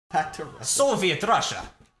Back to Russia. Soviet Russia.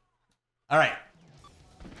 All right.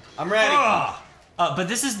 I'm ready. But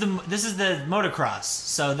this is the motocross.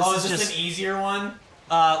 So this is just an easier one.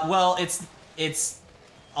 Well, it's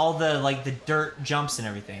all the like the dirt jumps and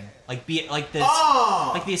everything. Like like the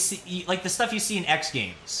stuff you see in X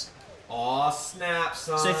Games. Aw, snap,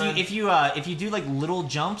 son. So if you do like little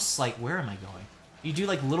jumps, like where am I going? You do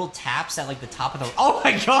like little taps at like the top of the. Oh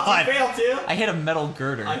my god! You failed too. I hit a metal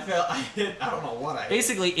girder. I don't know what I.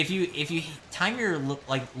 Basically, if you time your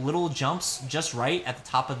like little jumps just right at the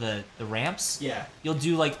top of the ramps, yeah, you'll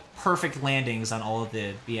do like perfect landings on all of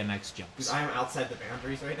the BMX jumps. Dude, I'm outside the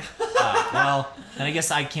boundaries right now. Well, then I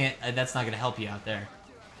guess I can't. That's not gonna help you out there.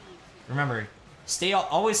 Remember,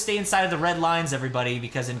 always stay inside of the red lines, everybody,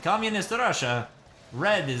 because in communist Russia,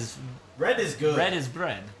 red is good. Red is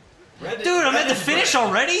bread. Dude, I'm at the finish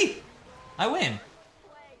already? I win.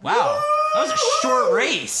 Wow. That was a short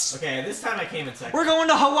race. Okay, this time I came in second. We're going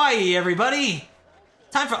to Hawaii, everybody.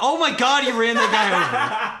 Time for... Oh my god, you ran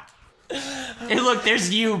that guy over. Hey, look,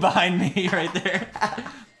 there's you behind me right there.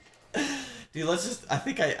 Dude, let's just... I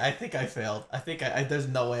think I failed. I think there's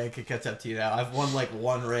no way I could catch up to you now. I've won like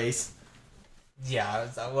one race. Yeah,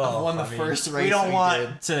 well... I've won the first race we don't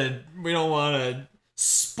want to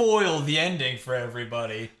spoil the ending for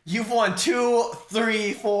everybody. You've won 2,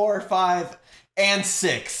 3, 4, 5, and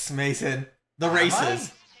 6, Mason. The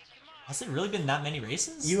races. Has it really been that many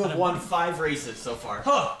races? You have won 5 races so far.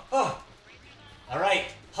 All right,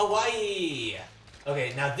 Hawaii.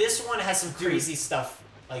 Okay, now this one has some crazy stuff.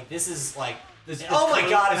 Like this is like. Oh my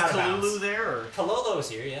god! Is Kalulu there? Or? Kalolo's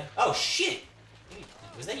here, yeah. Oh shit!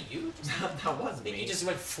 Was that you? That was me. You just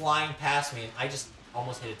went flying past me, and I just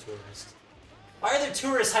almost hit a tourist. Why are there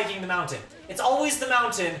tourists hiking the mountain? It's always the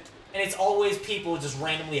mountain, and it's always people just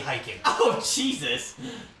randomly hiking. Oh, Jesus.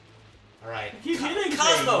 All right. Hitting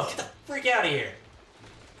Cosmo, things. get the freak out of here.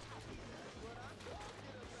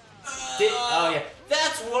 Oh, yeah.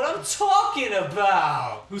 That's what I'm talking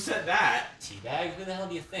about. Who said that? Teabag, who the hell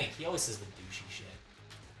do you think? He always says the douchey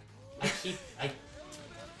shit.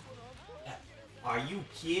 Are you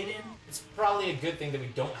kidding? It's probably a good thing that we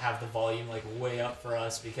don't have the volume like way up for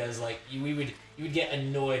us because like you would get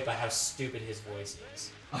annoyed by how stupid his voice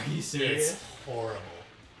is. Are you serious? It's horrible.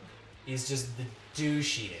 He's just the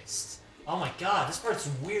douchiest. Oh my god, this part's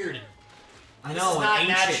weird. I know,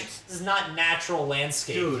 This is not natural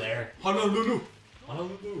landscape. Dude, there. Honolulu.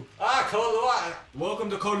 Honolulu. Ah, Kalulu. Welcome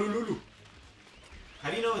to Kalulu. How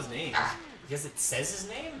do you know his name? Because it says his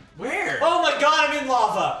name? Where? Oh my god, I'm in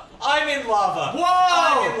lava! I'm in lava! Whoa!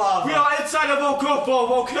 I'm in lava! We are inside a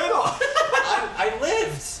volcano! I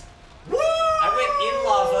lived! Woo! I went in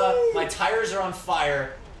lava, my tires are on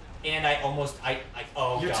fire, and I almost, oh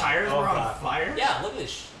god. Your tires were on fire? Yeah, look at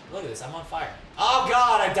this, I'm on fire. Oh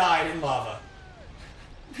god, I died in lava.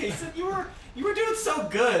 Mason, you were doing so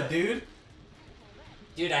good, dude.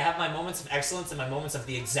 Dude, I have my moments of excellence and my moments of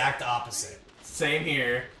the exact opposite. Same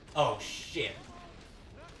here. Oh shit.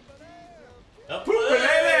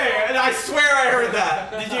 Poopalele! And I swear I heard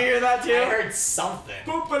that. Did you hear that too? I heard something.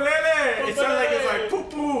 Poopalele! It sounded like it's like poo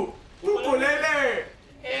poo. Poopalele!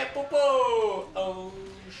 Hey, poo-poo! Oh,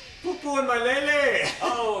 poo poo in my lele!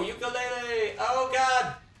 Oh, ukulele! Oh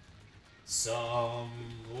god! Somewhere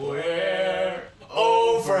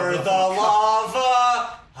over the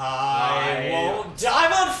lava, I won't die.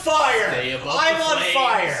 I'm on fire! I'm on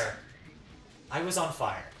fire! I was on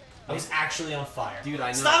fire. I was actually on fire. Dude,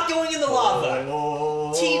 I know. Stop going in the lava!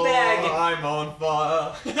 Teabag! I'm on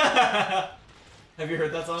fire. Have you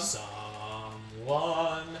heard that song?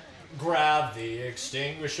 Someone grab the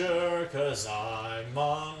extinguisher, cause I'm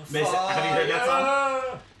on fire. Mason, have you heard that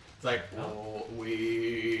song? It's like, oh,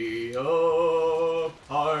 we up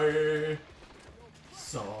high.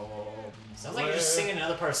 Sounds like you're just singing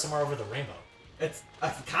another part of Somewhere Over the Rainbow. It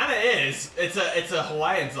kind of is. It's a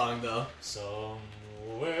Hawaiian song though.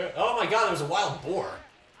 Somewhere. Oh my god, there was a wild boar.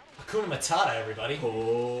 Hakuna Matata, everybody.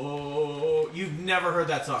 Oh, you've never heard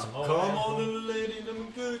that song. Come on, little lady, let me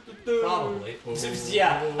get the dirt. Probably.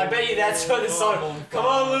 Yeah, I bet you that's what this song. Come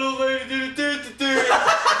on, little lady, do.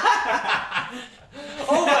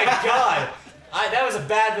 Oh my god. That was a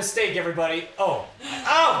bad mistake, everybody. Oh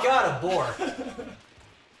god, a boar.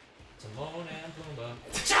 Timon and Pumbaa.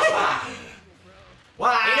 Choppa!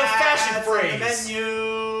 Why? Ain't no fashion phrase. The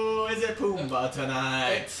menu is it Pumbaa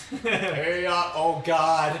tonight? Hey, oh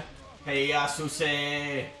god. Hey, Suse.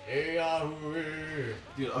 Hey,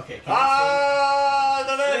 Dude, okay. Oh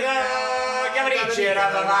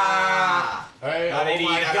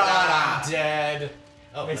my god, I'm dead.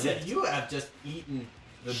 Oh, Mason, you have just eaten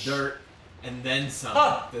the dirt and then some.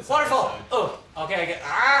 Oh, this waterfall. episode. Oh, okay, I get.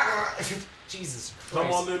 Jesus Christ.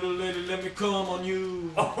 Come on, little lady, let me come on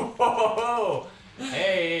you. Oh,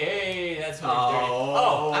 hey, that's what you're doing.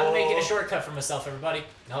 Oh, I'm making a shortcut for myself, everybody.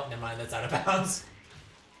 Nope, never mind, that's out of bounds.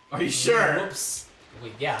 Are you sure? Whoops.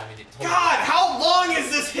 Wait, yeah, I mean, it totally... God, how long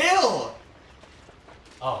is this hill?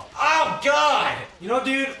 Oh. Oh, God! You know,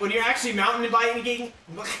 dude, when you're actually mountain biking...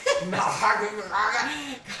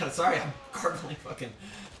 God, sorry, I'm gargling fucking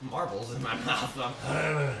marbles in my mouth.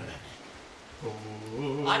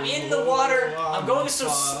 I'm in the water. I'm going so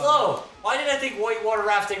slow. Why did I think whitewater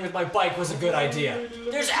rafting with my bike was a good idea?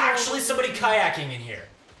 There's actually somebody kayaking in here.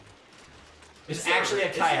 There's actually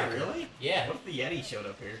a kayak. Really? Yeah. What if the Yeti showed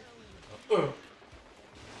up here?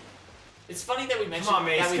 It's funny that we mentioned. Come on,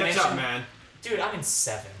 Mace, catch up, man. Dude, I'm in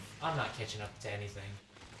 7th. I'm not catching up to anything.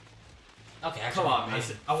 Okay, actually. Come on,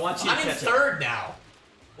 Mason. I want you to catch up. I'm in 3rd now.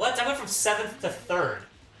 What? I went from 7th to 3rd.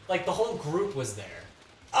 Like, the whole group was there.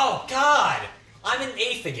 Oh, God! I'm in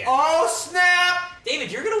 8th again. Oh, snap!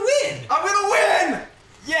 David, you're gonna win! I'm gonna win!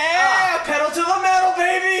 Yeah! Pedal to the metal,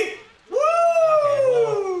 baby! Woo! Okay,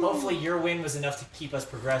 well, hopefully your win was enough to keep us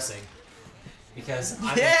progressing. Because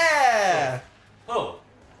I'm... Yeah! Oh.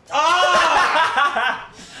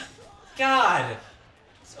 Ah! God!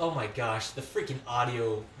 Oh my gosh, the freaking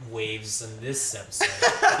audio waves in this episode.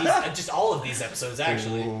 Just all of these episodes,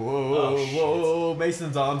 actually. Whoa, whoa,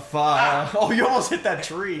 Mason's on fire. Ah. Oh, you almost hit that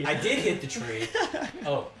tree. I did hit the tree.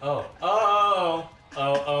 The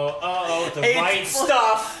right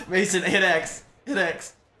stuff. Mason, hit X. Hit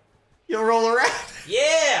X. You'll roll around.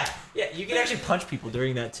 Yeah! Yeah, you can actually punch people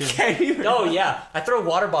during that, too. Can you? Oh, yeah. I throw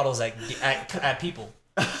water bottles at people.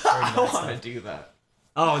 I want to do that.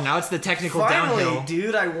 Oh, now it's the technical downhill. Finally,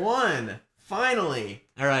 dude, I won. Finally.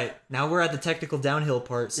 All right, now we're at the technical downhill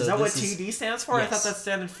part. So is that what TD stands for? Yes. I thought that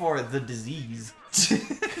stood for the disease.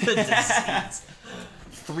 The disease.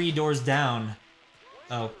 3 doors down.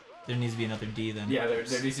 Oh, there needs to be another D then. Yeah, there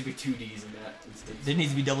needs to be 2 Ds in that instance. There needs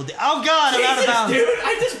to be double D. Oh God, I'm out of bounds. Dude,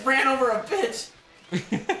 I just ran over a bitch.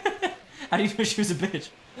 How do you know she was a bitch?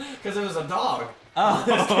 Because it was a dog. Oh.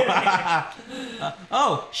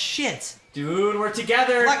 Oh shit. Dude, we're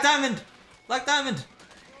together. Black Diamond. Black Diamond.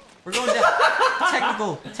 We're going down.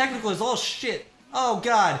 Technical is all shit. Oh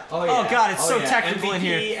God. Oh, yeah. Oh God, it's so yeah. technical MVP, in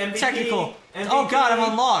here. MVP, Technical. MVP. Oh God, I'm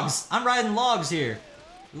on logs. I'm riding logs here.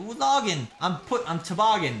 Ooh, logging. I'm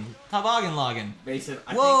toboggan logging. Mason,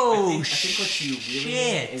 I think what you really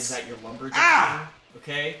mean is that you're lumberjacking. Ah!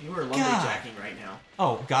 Okay? You are lumberjacking right now.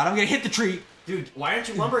 Oh God, I'm gonna hit the tree. Dude, why aren't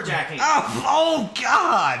you lumberjacking? Oh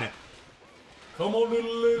God. Come on,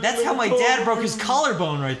 little That's how my dad broke his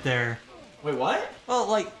collarbone right there. Wait, what? Well,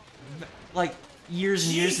 like years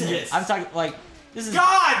and years and years. I'm talking like this is.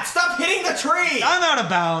 God, stop hitting the tree! I'm out of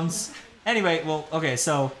bounds. Anyway, well, okay,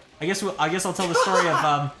 so I guess I'll tell the story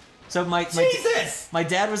of so my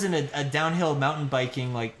dad was in a downhill mountain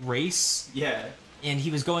biking like race. Yeah. And he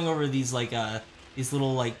was going over these like these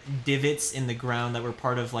little like divots in the ground that were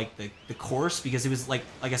part of like the course because it was like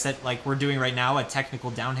I said like we're doing right now a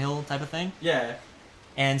technical downhill type of thing. Yeah.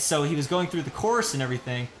 And so he was going through the course and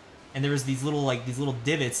everything, and there was these little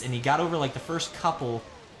divots, and he got over like the first couple,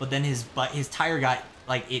 but then his tire got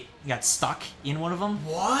got stuck in one of them.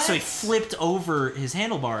 What? So he flipped over his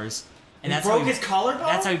handlarbars, and that's broke his collarbone.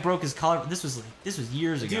 That's how he broke his collarbone. This was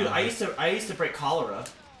years ago. Dude, I used to break cholera.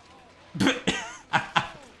 But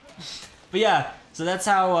yeah, so that's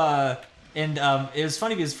how. And it was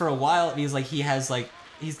funny because for a while he's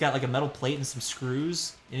got like a metal plate and some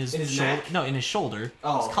screws in his shoulder. neck? No, in his shoulder.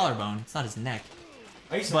 Oh, his collarbone. It's not his neck.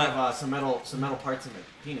 I used to have some metal parts in my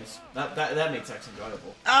penis. That made sex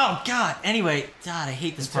enjoyable. Oh God. Anyway, God, I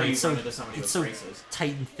hate this part. It's so braces.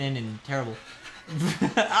 tight and thin and terrible.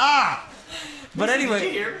 Ah. But anyway.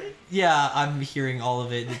 Did you hear me? Yeah, I'm hearing all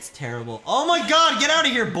of it. It's terrible. Oh my God! Get out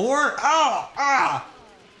of here, boar! Oh, ah!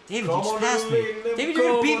 David, you just passed me. David, you're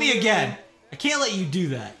gonna beat me again. I can't let you do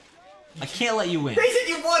that. I can't let you win. They said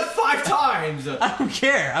you won 5 times. I don't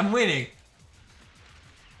care. I'm winning.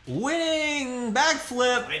 Winning!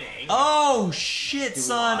 Backflip! Winning. Oh shit,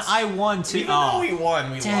 son! Lost. I won too. Even though we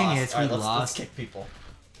won, we dang lost. It, we lost. Let's kick people.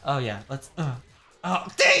 Oh yeah, let's. Oh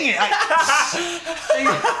dang it!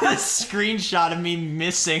 The screenshot of me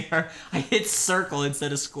missing her. I hit circle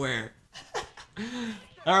instead of square.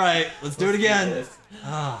 All right, let's do it again.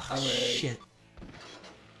 Oh shit!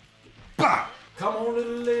 Bah! Come on,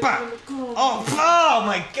 little bah! Oh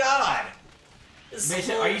my God!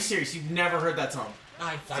 Mason, are you serious? You've never heard that song?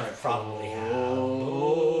 I probably have.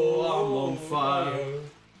 Oh, I'm on fire.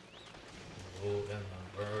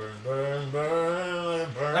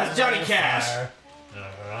 That's Johnny Cash.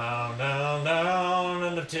 Down, down,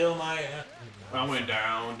 down, until my I went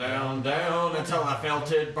down, down, down until I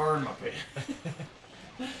felt it burn my pit.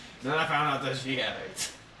 Then I found out that she had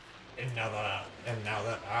AIDS. And now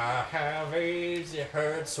that I have AIDS, it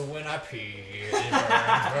hurts when I pee.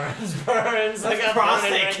 It burns. That's like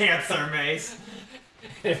prostate cancer, Mace.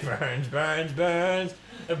 It burns.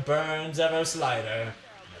 It burns ever slighter.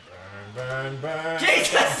 Burn.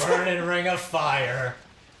 Jesus! Like a burning ring of fire.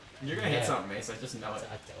 You're gonna hit something, Mace. I just know it.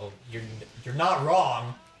 Oh, you're not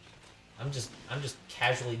wrong. I'm just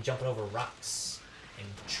casually jumping over rocks and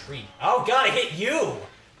tree. Oh God, I hit you!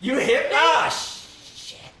 You hit me? Ah,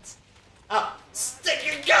 shit! Ah, stick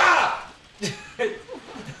your gun!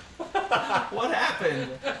 What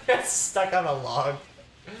happened? I got stuck on a log.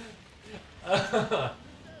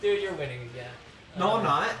 Dude, you're winning again. No, I'm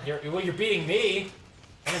not. You're beating me.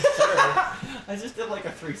 I'm in third. I just did like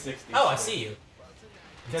a 360. Oh, I see you.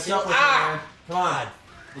 Catch up with me, man. Come on.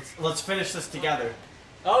 Let's finish this together.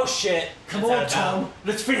 Oh shit! Come on, Tom.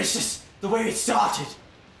 Let's finish this the way it started.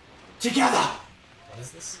 Together. What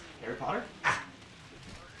is this? Harry Potter?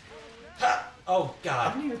 Oh I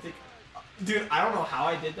God. don't even think. Dude, I don't know how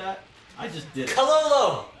I did that. I just did it.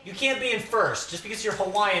 Kalolo! You can't be in first. Just because you're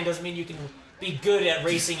Hawaiian doesn't mean you can be good at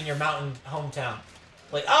racing in your mountain hometown.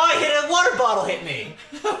 Like, oh, I hit a water bottle hit me!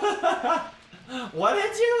 What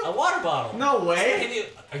hit you? A water bottle. No way.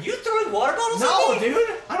 Are you throwing water bottles No, at me? dude.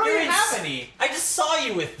 I don't even have any. I just saw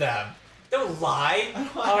you with them. Don't lie. I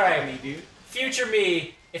don't All have right, any, dude. Future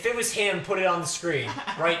me, if it was him, put it on the screen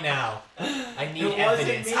right now. I need It wasn't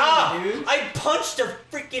evidence. me, dude. I punched a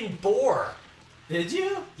freaking boar. Did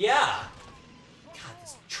you? Yeah. God,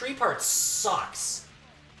 this tree part sucks.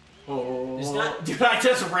 Oh, There's not- dude, I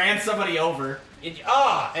just ran somebody over. And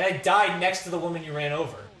I died next to the woman you ran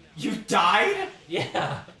over. You died?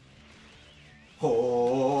 Yeah.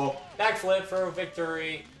 Oh. Backflip for a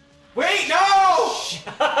victory. Wait, no!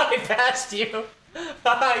 I passed you.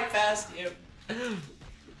 I passed you.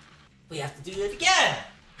 We have to do it again.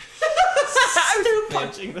 I'm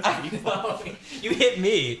punching the people. I know. You hit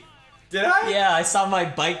me. Did I? Yeah, I saw my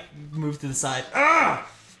bike move to the side.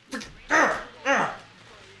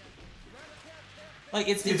 Like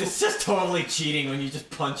Dude, it's just totally cheating when you just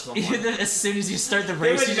punch someone. as soon as you start the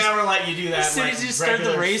They race, would never let you do that. as soon like, as you start the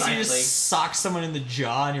regular race, cycling. you just sock someone in the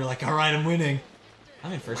jaw, and you're like, "All right, I'm winning.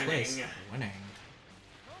 I'm in first place. Winning.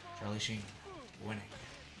 Charlie Sheen, winning."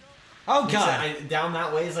 Oh God! Down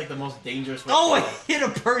that way is like the most dangerous way. Oh, I hit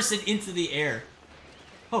a person into the air.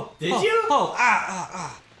 Oh, Did oh, you? Oh,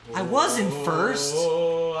 I was in first.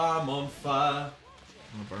 Oh, I'm on fire.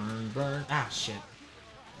 Burn. Ah, shit.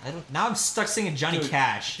 Now I'm stuck singing Johnny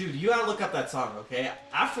Cash. Dude, you gotta look up that song, okay?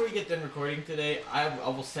 After we get done recording today, I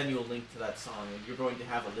will send you a link to that song, and you're going to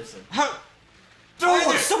have a listen. How? Oh,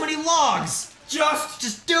 there's so many logs.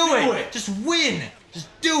 Just do it. Just win. Just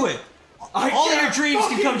do it. All your dreams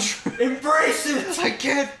can come true. Embrace it. I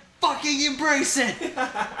can't fucking embrace it.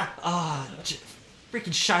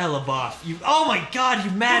 Freaking Shia LaBeouf. You. Oh my God, you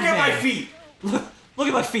madman. Look at my feet. Look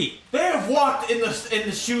at my feet. They have walked in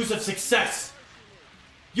the shoes of success.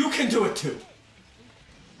 You can do it too.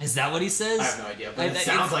 Is that what he says? I have no idea, but it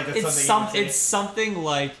sounds like it's something he would say. It's something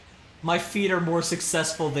like, my feet are more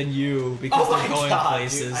successful than you because they're going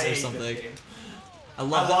places dude, or something. I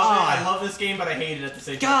love this game, but I hate it at the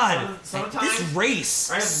same time. God, sometimes this race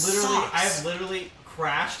I have literally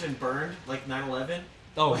crashed and burned like 9/11.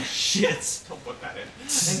 Oh shit! Don't put that in.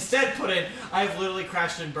 Instead, put in I have literally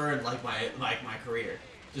crashed and burned like my career.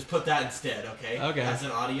 Just put that instead, okay? Okay. As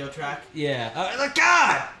an audio track. Yeah.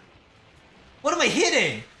 God! What am I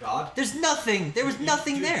hitting? God. There's nothing. There was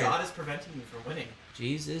nothing dude, there. God is preventing you from winning.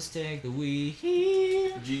 Jesus, take the wheel.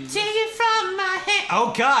 Jesus. Take it from my hand.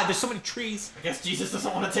 Oh God, there's so many trees. I guess Jesus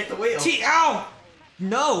doesn't want to take the wheel. Ow!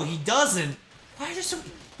 No, he doesn't. Why are there so?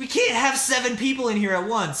 We can't have 7 people in here at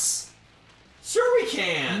once. Sure we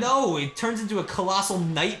can. No, it turns into a colossal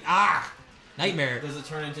nightmare. Does it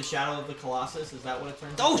turn into Shadow of the Colossus? Is that what it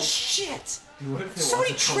turns Oh into? shit! Dude, what if it So was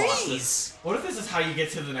many a Colossus? trees. What if this is how you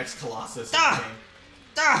get to the next Colossus? Oh,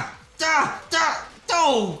 dang!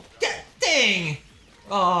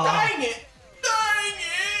 Oh. Dang it! Dang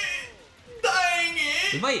it! Dang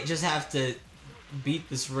it! We might just have to beat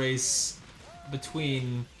this race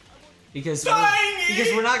between because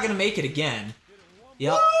we're not gonna make it again.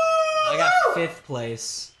 Yep. I got 5th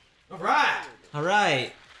place. All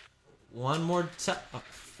right. One more time. Oh,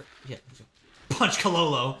 yeah. Punch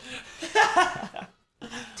Kalolo.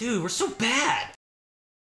 Dude, we're so bad.